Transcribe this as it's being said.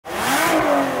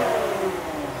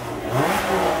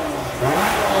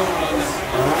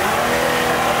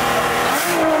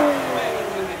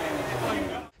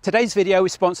Today's video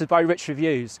is sponsored by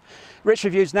RichReviews.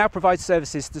 RichReviews now provides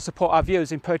services to support our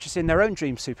viewers in purchasing their own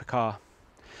dream supercar.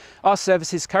 Our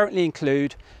services currently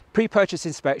include pre-purchase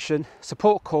inspection,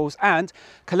 support calls and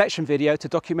collection video to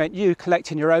document you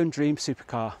collecting your own dream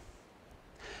supercar.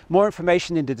 More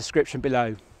information in the description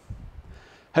below.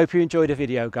 Hope you enjoyed the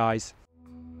video, guys.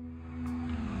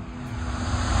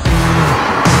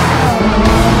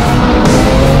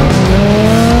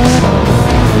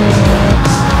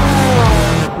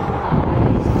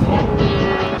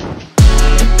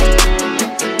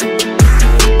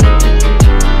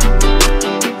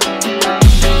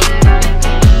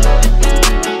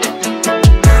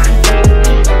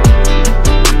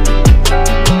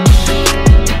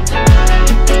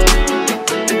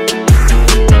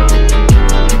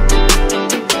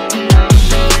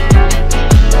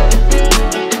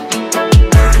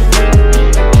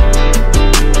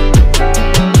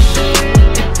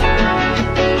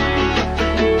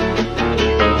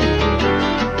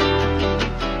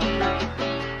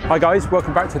 Hi guys,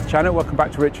 welcome back to the channel, welcome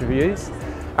back to RichReviews,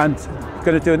 and I'm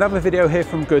going to do another video here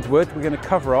from GoodWood. We're going to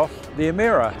cover off the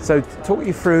Emira. So to talk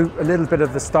you through a little bit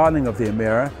of the styling of the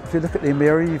Emira, if you look at the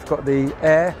Emira, you've got the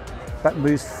air that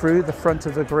moves through the front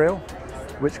of the grille,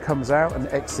 which comes out and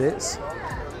exits.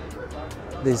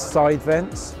 There's side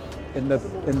vents in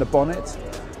the bonnet.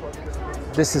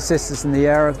 This assists us in the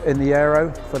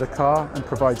aero for the car and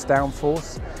provides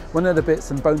downforce. One of the bits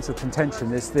and bones of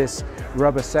contention is this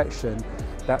rubber section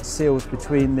that seals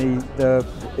between the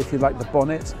if you like, the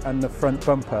bonnet and the front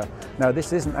bumper. Now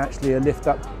this isn't actually a lift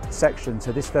up section,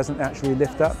 so this doesn't actually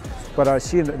lift up, but I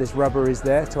assume that this rubber is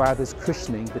there to add as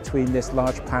cushioning between this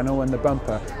large panel and the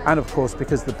bumper. And of course,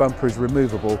 because the bumper is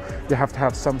removable, you have to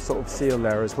have some sort of seal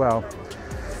there as well.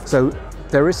 So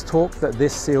there is talk that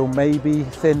this seal may be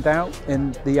thinned out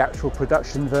in the actual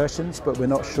production versions, but we're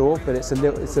not sure. But it's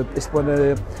one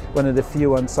of the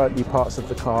few unsightly parts of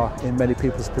the car in many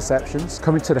people's perceptions.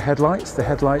 Coming to the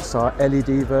headlights are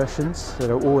LED versions, so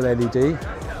they're all LED.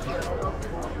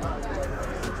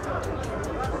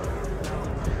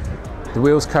 The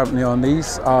wheels currently on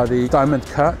these are the diamond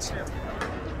cut,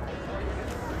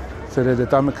 so they're the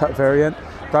diamond cut variant.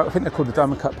 I think they're called the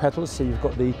diamond cut pedals. So you've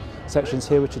got the sections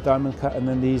here which are diamond cut, and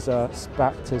then these are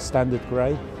back to standard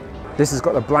grey. This has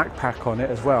got a black pack on it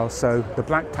as well. So the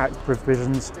black pack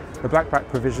provisions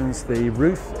the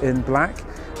roof in black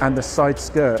and the side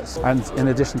skirts. And in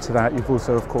addition to that, you've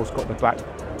also, of course, got the black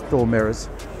door mirrors.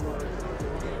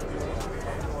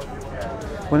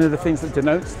 One of the things that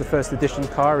denotes the first edition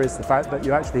car is the fact that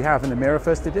you actually have an Emira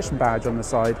First Edition badge on the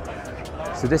side.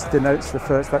 So this denotes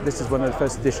that this is one of the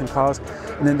first edition cars.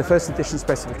 And in the first edition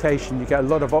specification, you get a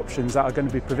lot of options that are going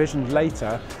to be provisioned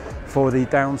later for the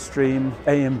downstream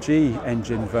AMG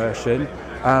engine version,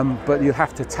 but you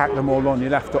have to tack them all on.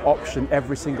 You'll have to option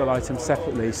every single item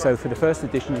separately. So for the first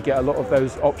edition, you get a lot of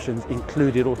those options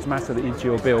included automatically into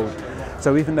your build.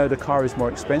 So even though the car is more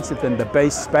expensive than the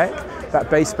base spec, that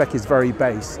base spec is very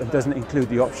base and doesn't include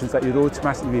the options that you'd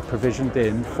automatically be provisioned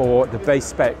in for the base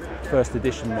spec first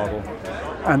edition model.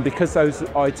 And because those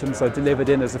items are delivered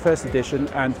in as a first edition,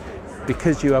 and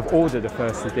because you have ordered a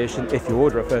first edition, if you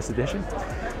order a first edition,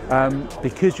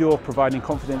 because you're providing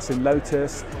confidence in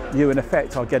Lotus, you in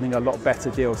effect are getting a lot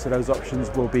better deal. So those options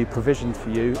will be provisioned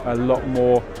for you a lot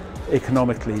more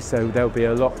economically. So they'll be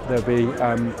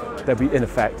in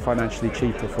effect financially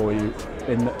cheaper for you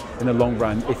in the long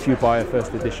run if you buy a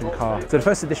first edition car. So the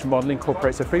first edition model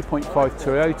incorporates a 3.5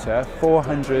 Toyota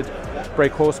 400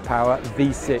 brake horsepower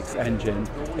V6 engine.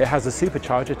 It has a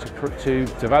supercharger to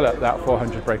develop that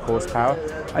 400 brake horsepower,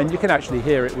 and you can actually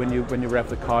hear it when you rev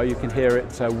the car. You can hear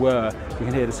it whir. You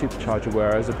can hear the supercharger whir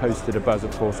as opposed to the buzz,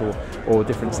 of course, or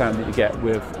different sound that you get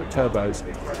with turbos.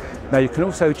 Now you can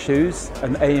also choose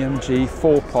an AMG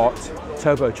 4-pot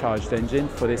turbocharged engine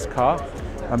for this car.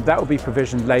 That will be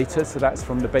provisioned later, so that's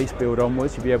from the base build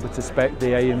onwards. You'll be able to spec the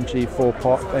AMG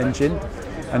 4-pot engine,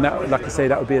 and that, like I say,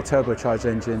 that would be a turbocharged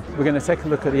engine. We're going to take a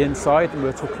look at the inside, and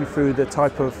we'll talk you through the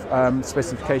type of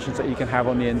specifications that you can have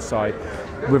on the inside.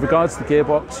 With regards to the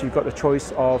gearbox, you've got the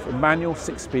choice of a manual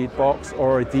 6-speed box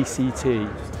or a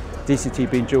DCT. DCT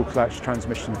being dual clutch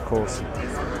transmission, of course.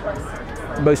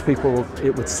 Most people,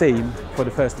 it would seem, for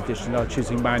the first edition are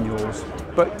choosing manuals,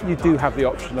 but you do have the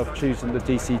option of choosing the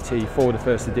DCT for the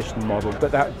first edition model,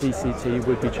 but that DCT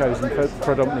would be chosen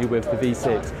predominantly with the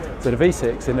V6. So the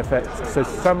V6, in effect, so to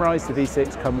summarise, the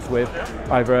V6 comes with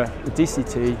either the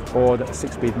DCT or the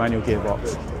 6-speed manual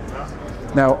gearbox.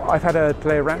 Now, I've had a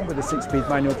play around with a 6-speed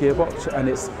manual gearbox, and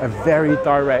it's a very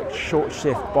direct, short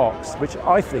shift box, which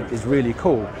I think is really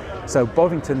cool. So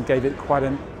Bovington gave it quite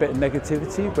a bit of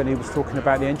negativity when he was talking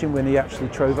about the engine, when he actually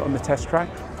drove it on the test track.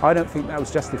 I don't think that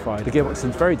was justified. The gearbox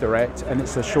is very direct and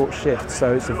it's a short shift,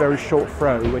 so it's a very short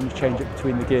throw when you change it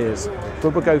between the gears. But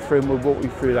we'll go through and we'll walk you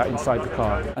through that inside the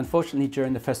car. Unfortunately,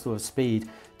 during the Festival of Speed,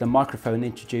 the microphone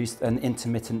introduced an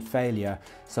intermittent failure,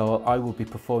 so I will be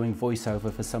performing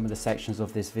voiceover for some of the sections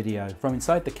of this video. From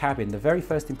inside the cabin, the very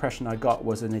first impression I got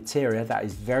was an interior that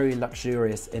is very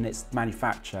luxurious in its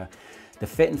manufacture. The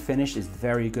fit and finish is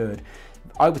very good.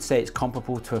 I would say it's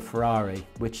comparable to a Ferrari,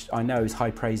 which I know is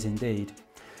high praise indeed.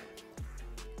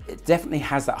 It definitely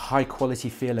has that high quality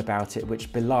feel about it,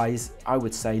 which belies, I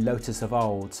would say, Lotus of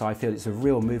old, so I feel it's a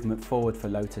real movement forward for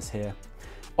Lotus here.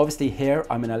 Obviously here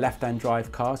I'm in a left-hand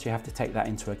drive car, so you have to take that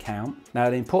into account. Now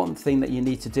the important thing that you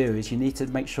need to do is you need to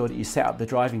make sure that you set up the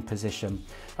driving position.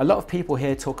 A lot of people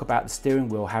here talk about the steering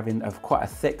wheel having quite a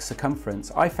thick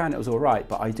circumference. I found it was alright,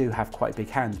 but I do have quite big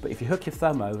hands. But if you hook your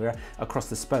thumb over across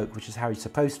the spoke, which is how you're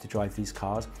supposed to drive these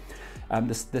cars,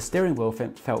 the steering wheel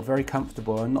felt very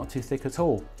comfortable and not too thick at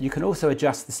all. You can also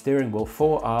adjust the steering wheel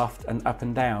fore, aft and up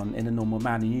and down in a normal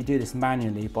manner. You do this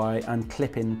manually by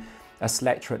unclipping a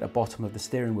selector at the bottom of the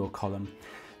steering wheel column.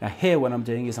 Now here what I'm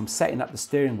doing is I'm setting up the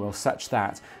steering wheel such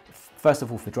that, first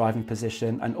of all for driving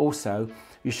position, and also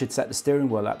you should set the steering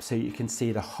wheel up so you can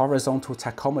see the horizontal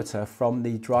tachometer from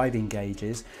the driving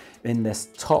gauges in this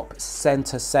top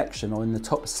center section, or in the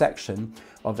top section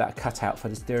of that cutout for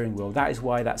the steering wheel. That is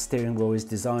why that steering wheel is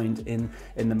designed in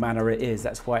the manner it is.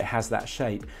 That's why it has that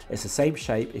shape. It's the same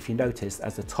shape, if you notice,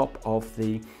 as the top of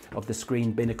the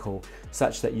screen binnacle,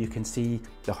 such that you can see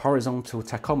the horizontal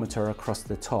tachometer across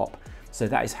the top. So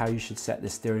that is how you should set the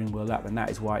steering wheel up, and that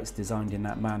is why it's designed in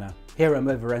that manner. Here I'm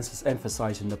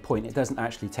overemphasizing the point. It doesn't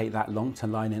actually take that long to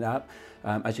line it up.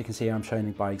 As you can see, I'm showing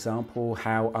you by example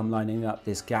how I'm lining up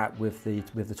this gap with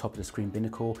the top of the screen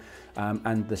binnacle,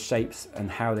 and the shapes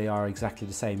and how they are exactly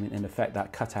the same. In effect,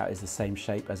 that cutout is the same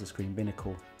shape as the screen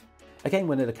binnacle. Again,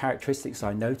 one of the characteristics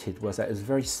I noted was that it was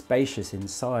very spacious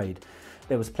inside.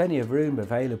 There was plenty of room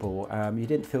available. You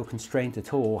didn't feel constrained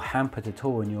at all, or hampered at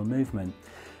all in your movement.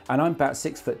 And I'm about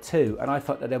 6'2", and I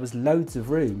thought that there was loads of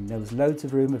room. There was loads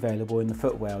of room available in the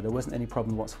footwell. There wasn't any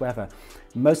problem whatsoever.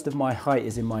 Most of my height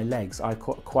is in my legs. I've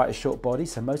got quite a short body,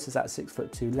 so most of that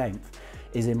 6'2" length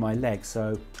is in my legs.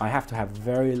 So I have to have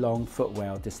very long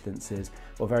footwell distances,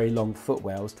 or very long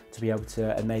footwells, to be able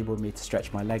to enable me to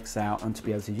stretch my legs out and to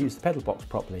be able to use the pedal box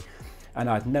properly. And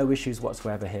I had no issues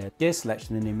whatsoever here. Gear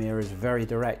selection in the Emira is very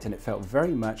direct, and it felt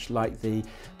very much like the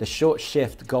short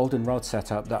shift golden rod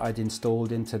setup that I'd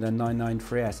installed into the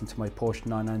 993S, into my Porsche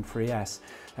 993S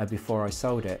before I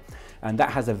sold it. And that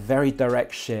has a very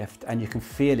direct shift, and you can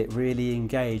feel it really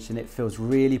engaged, and it feels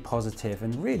really positive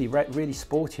and really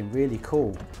sporty and really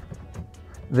cool.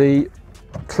 The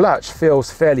clutch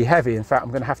feels fairly heavy. In fact, I'm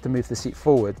going to have to move the seat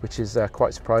forward, which is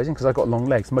quite surprising because I've got long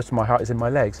legs. Most of my height is in my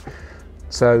legs.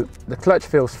 So the clutch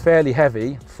feels fairly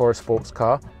heavy for a sports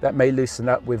car. That may loosen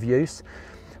up with use,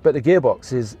 but the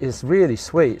gearbox is really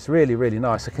sweet. It's really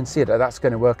nice. I can see that that's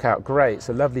going to work out great. It's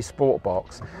a lovely sport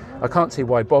box. I can't see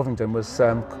why Bovington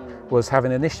was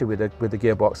having an issue with the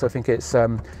gearbox. I think it's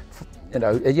you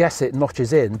know, yes, it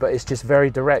notches in, but it's just very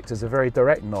direct. It's a very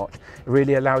direct notch. It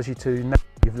really allows you to know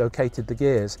you've located the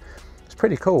gears. It's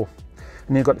pretty cool.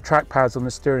 And you've got the track pads on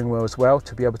the steering wheel as well,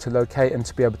 to be able to locate and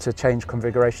to be able to change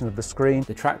configuration of the screen.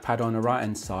 The trackpad on the right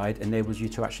hand side enables you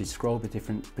to actually scroll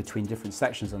between different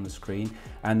sections on the screen,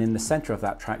 and in the center of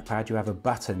that trackpad you have a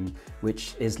button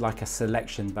which is like a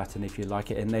selection button, if you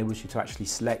like. It enables you to actually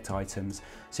select items.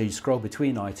 So you scroll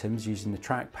between items using the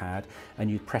trackpad,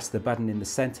 and you press the button in the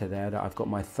center there that I've got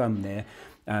my thumb near.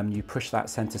 You push that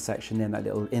center section in, that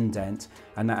little indent,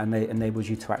 and that enables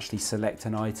you to actually select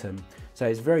an item. So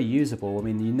it's very usable. I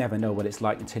mean, you never know what it's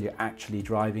like until you're actually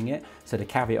driving it. So the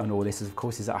caveat on all this is, of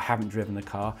course, is that I haven't driven the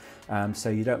car, so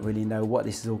you don't really know what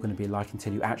this is all going to be like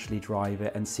until you actually drive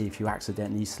it and see if you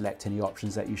accidentally select any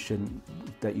options that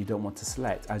you don't want to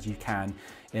select, as you can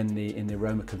in the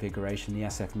Roma configuration, the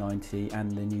SF90, and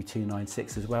the new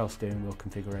 296 as well steering wheel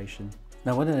configuration.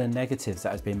 Now, one of the negatives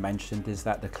that has been mentioned is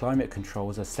that the climate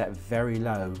controls are set very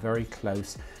low, very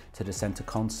close to the center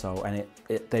console, and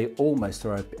they almost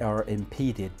are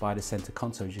impeded by the center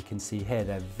console. As you can see here,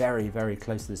 they're very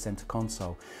close to the center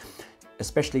console.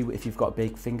 Especially if you've got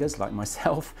big fingers like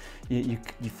myself, you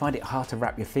find it hard to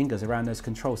wrap your fingers around those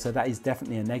controls. So that is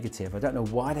definitely a negative. I don't know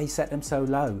why they set them so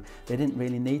low. They didn't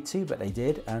really need to, but they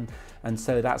did, and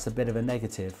so that's a bit of a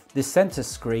negative. This center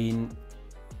screen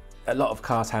A lot of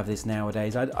cars have this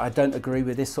nowadays. I don't agree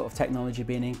with this sort of technology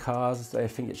being in cars. I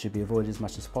think it should be avoided as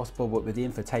much as possible, but with the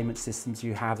infotainment systems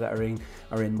you have that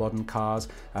are in modern cars,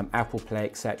 Apple Play,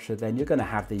 etc., then you're going to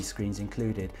have these screens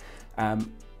included.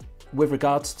 With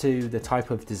regards to the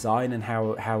type of design and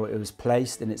how it was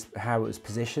placed and how it was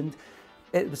positioned,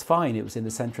 it was fine. It was in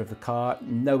the center of the car,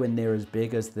 nowhere near as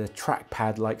big as the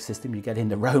trackpad-like system you get in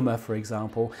the Roma, for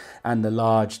example, and the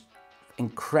large,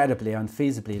 incredibly,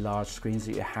 unfeasibly large screens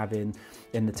that you have in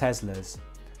the Teslas.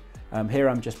 Here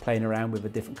I'm just playing around with the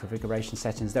different configuration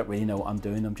settings. Don't really know what I'm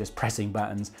doing. I'm just pressing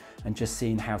buttons and just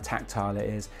seeing how tactile it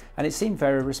is. And it seemed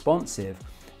very responsive.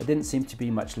 There didn't seem to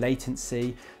be much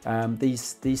latency.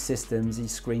 These systems,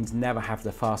 these screens never have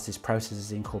the fastest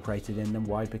processors incorporated in them.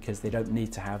 Why? Because they don't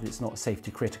need to have, it's not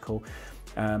safety critical.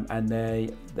 And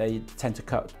they tend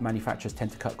to manufacturers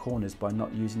tend to cut corners by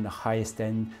not using the highest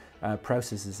end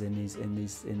processors in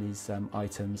these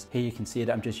items. Here you can see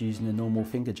that I'm just using the normal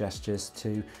finger gestures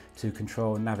to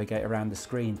control and navigate around the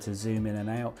screen, to zoom in and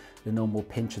out, the normal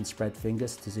pinch and spread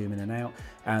fingers to zoom in and out,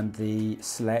 and the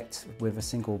select with a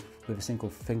single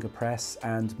finger press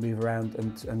and move around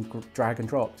and drag and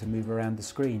drop to move around the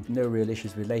screen. No real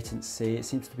issues with latency. It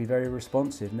seems to be very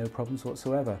responsive, no problems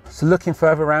whatsoever. So looking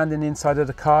further around in the inside of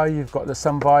the car, you've got the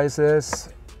sun visors.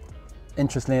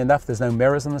 Interestingly enough, there's no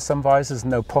mirrors on the sun visors,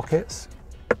 no pockets,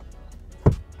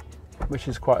 which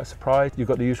is quite a surprise. You've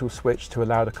got the usual switch to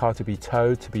allow the car to be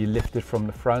towed, to be lifted from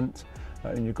the front.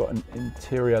 And you've got an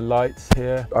interior lights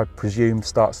here. I presume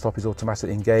start-stop is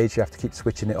automatically engaged. You have to keep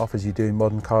switching it off as you do in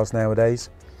modern cars nowadays.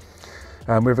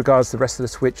 With regards to the rest of the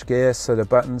switch gear, so the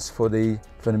buttons for the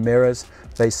mirrors,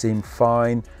 they seem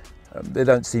fine. They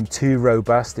don't seem too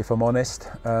robust, if I'm honest,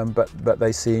 but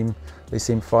they seem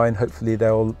fine. Hopefully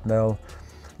they'll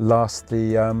last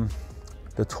the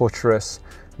torturous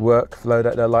workflow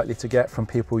that they're likely to get from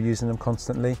people using them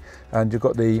constantly. And you've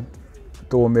got the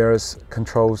door mirror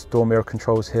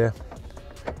controls here.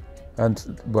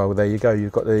 And well, there you go.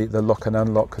 You've got the lock and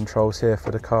unlock controls here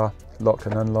for the car, lock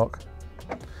and unlock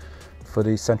for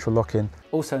the central lock-in.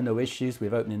 Also no issues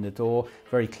with opening the door,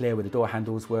 very clear where the door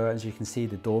handles were. As you can see,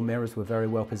 the door mirrors were very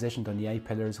well positioned on the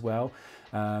A-pillar as well.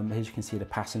 As you can see, the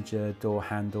passenger door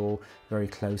handle very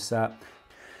close up.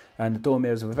 And the door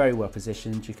mirrors were very well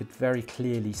positioned. You could very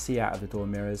clearly see out of the door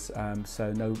mirrors,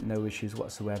 so no issues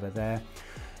whatsoever there.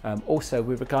 Also,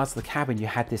 with regards to the cabin, you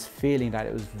had this feeling that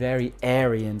it was very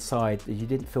airy inside. You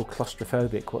didn't feel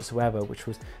claustrophobic whatsoever, which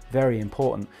was very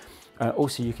important.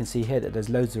 Also, you can see here that there's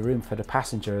loads of room for the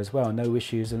passenger as well. No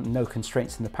issues and no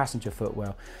constraints in the passenger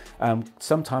footwell.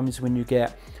 Sometimes when you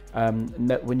get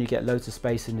loads of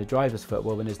space in the driver's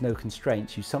footwell, when there's no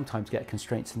constraints, you sometimes get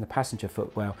constraints in the passenger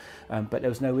footwell. But there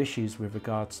was no issues with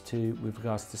regards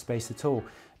to space at all.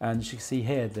 And as you can see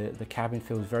here, the cabin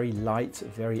feels very light,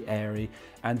 very airy,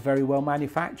 and very well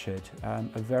manufactured.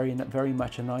 Very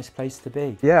much a nice place to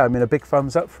be. Yeah, I mean, a big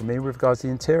thumbs up for me with regards to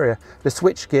the interior. The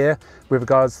switch gear, with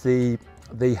regards to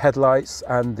the headlights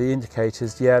and the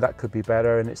indicators, yeah, that could be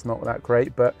better, and it's not that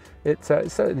great, but it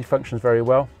certainly functions very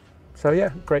well. So yeah,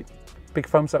 great, big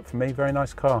thumbs up for me. Very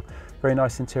nice car, very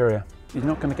nice interior. You're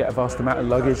not going to get a vast amount of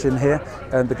luggage in here,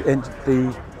 and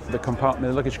the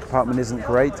luggage compartment isn't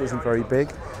great, isn't very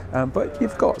big, but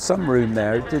you've got some room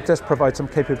there. It does provide some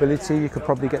capability. You could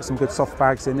probably get some good soft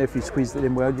bags in there. If you squeeze it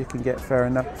in well, you can get a fair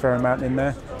amount in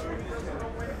there.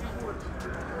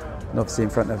 And obviously in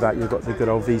front of that, you've got the good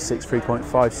old V6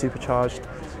 3.5 supercharged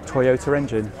Toyota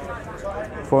engine,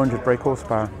 400 brake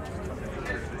horsepower.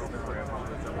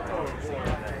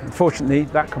 Unfortunately,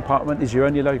 that compartment is your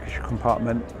only luggage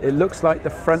compartment. It looks like the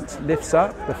front lifts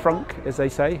up, the frunk, as they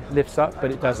say, lifts up,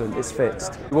 but it doesn't, it's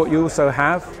fixed. What you also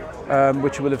have,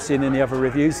 which you will have seen in the other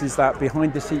reviews, is that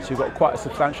behind the seats you've got quite a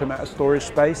substantial amount of storage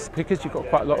space. Because you've got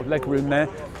quite a lot of leg room there,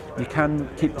 you can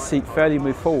keep the seat fairly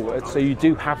moved forward, so you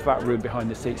do have that room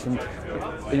behind the seats. And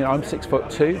you know, I'm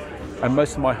 6'2", and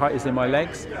most of my height is in my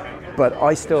legs. But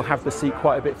I still have the seat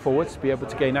quite a bit forward to be able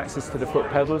to gain access to the foot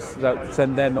pedals.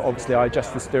 And then obviously I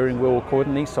adjust the steering wheel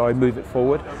accordingly, so I move it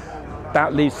forward.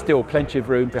 That leaves still plenty of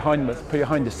room behind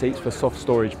the seats for soft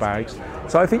storage bags.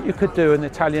 So I think you could do an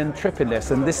Italian trip in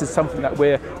this, and this is something that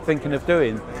we're thinking of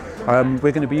doing.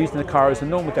 We're going to be using the car as a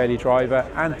normal daily driver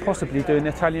and possibly do an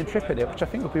Italian trip in it, which I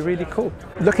think would be really cool.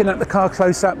 Looking at the car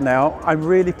close up now, I'm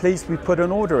really pleased we put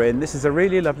an order in. This is a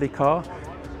really lovely car.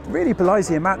 Really belies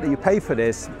the amount that you pay for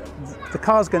this. The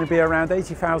car's going to be around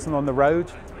 80,000 on the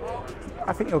road.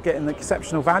 I think you'll get an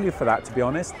exceptional value for that, to be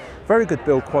honest. Very good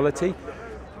build quality.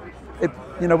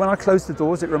 You know, when I close the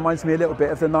doors, it reminds me a little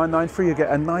bit of the 993. You get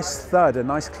a nice thud, a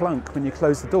nice clunk when you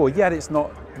close the door. Yet it's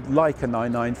not like a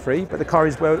 993, but the car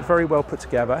is very well put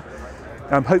together.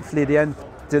 Hopefully the end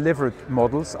delivered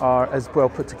models are as well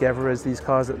put together as these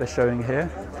cars that they're showing here.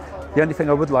 The only thing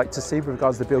I would like to see with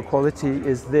regards to the build quality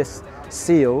is this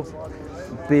seal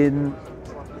being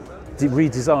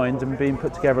redesigned and being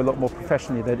put together a lot more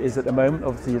professionally than it is at the moment.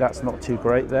 Obviously that's not too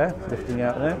great there, lifting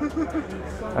out there.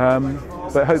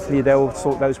 But hopefully they'll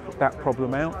sort that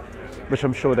problem out, which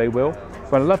I'm sure they will.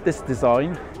 But I love this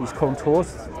design, these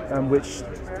contours, which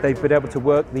they've been able to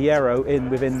work the aero in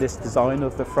within this design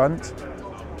of the front.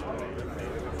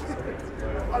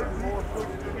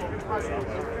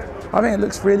 I think it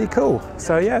looks really cool.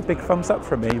 So yeah, big thumbs up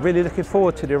from me. Really looking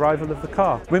forward to the arrival of the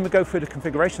car. When we go through the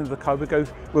configuration of the car,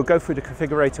 we'll go through the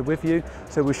configurator with you.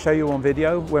 So we'll show you on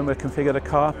video when we configure the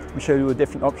car. We'll show you the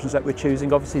different options that we're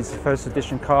choosing. Obviously it's a first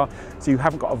edition car, so you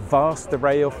haven't got a vast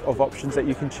array of options that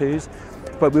you can choose.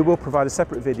 But we will provide a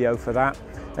separate video for that,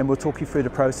 and we'll talk you through the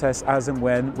process as and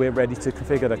when we're ready to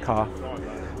configure the car.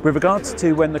 With regards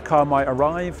to when the car might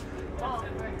arrive,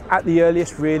 at the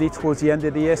earliest really towards the end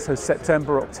of the year, so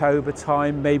September, October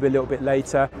time, maybe a little bit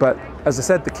later. But as I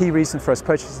said, the key reason for us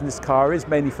purchasing this car is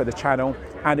mainly for the channel,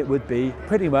 and it would be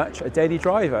pretty much a daily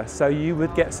driver. So you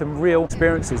would get some real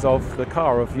experiences of the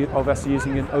car, of us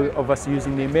using the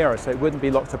Emira. So it wouldn't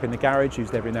be locked up in the garage,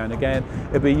 used every now and again.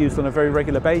 It'd be used on a very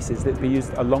regular basis. It'd be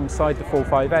used alongside the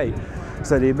 458.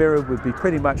 So the Emira would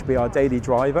pretty much be our daily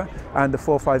driver, and the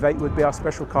 458 would be our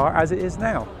special car as it is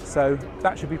now. So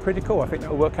that should be pretty cool. I think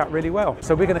that will work out really well.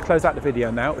 So we're going to close out the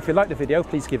video now. If you like the video,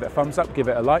 please give it a thumbs up, give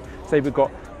it a like. Say we've got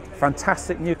a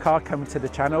fantastic new car coming to the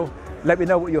channel. Let me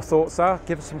know what your thoughts are.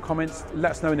 Give us some comments.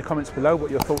 Let us know in the comments below what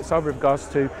your thoughts are with regards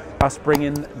to us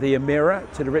bringing the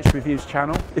Emira to the Rich Reviews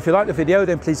channel. If you like the video,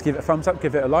 then please give it a thumbs up,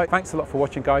 give it a like. Thanks a lot for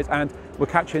watching, guys, and we'll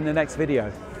catch you in the next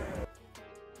video.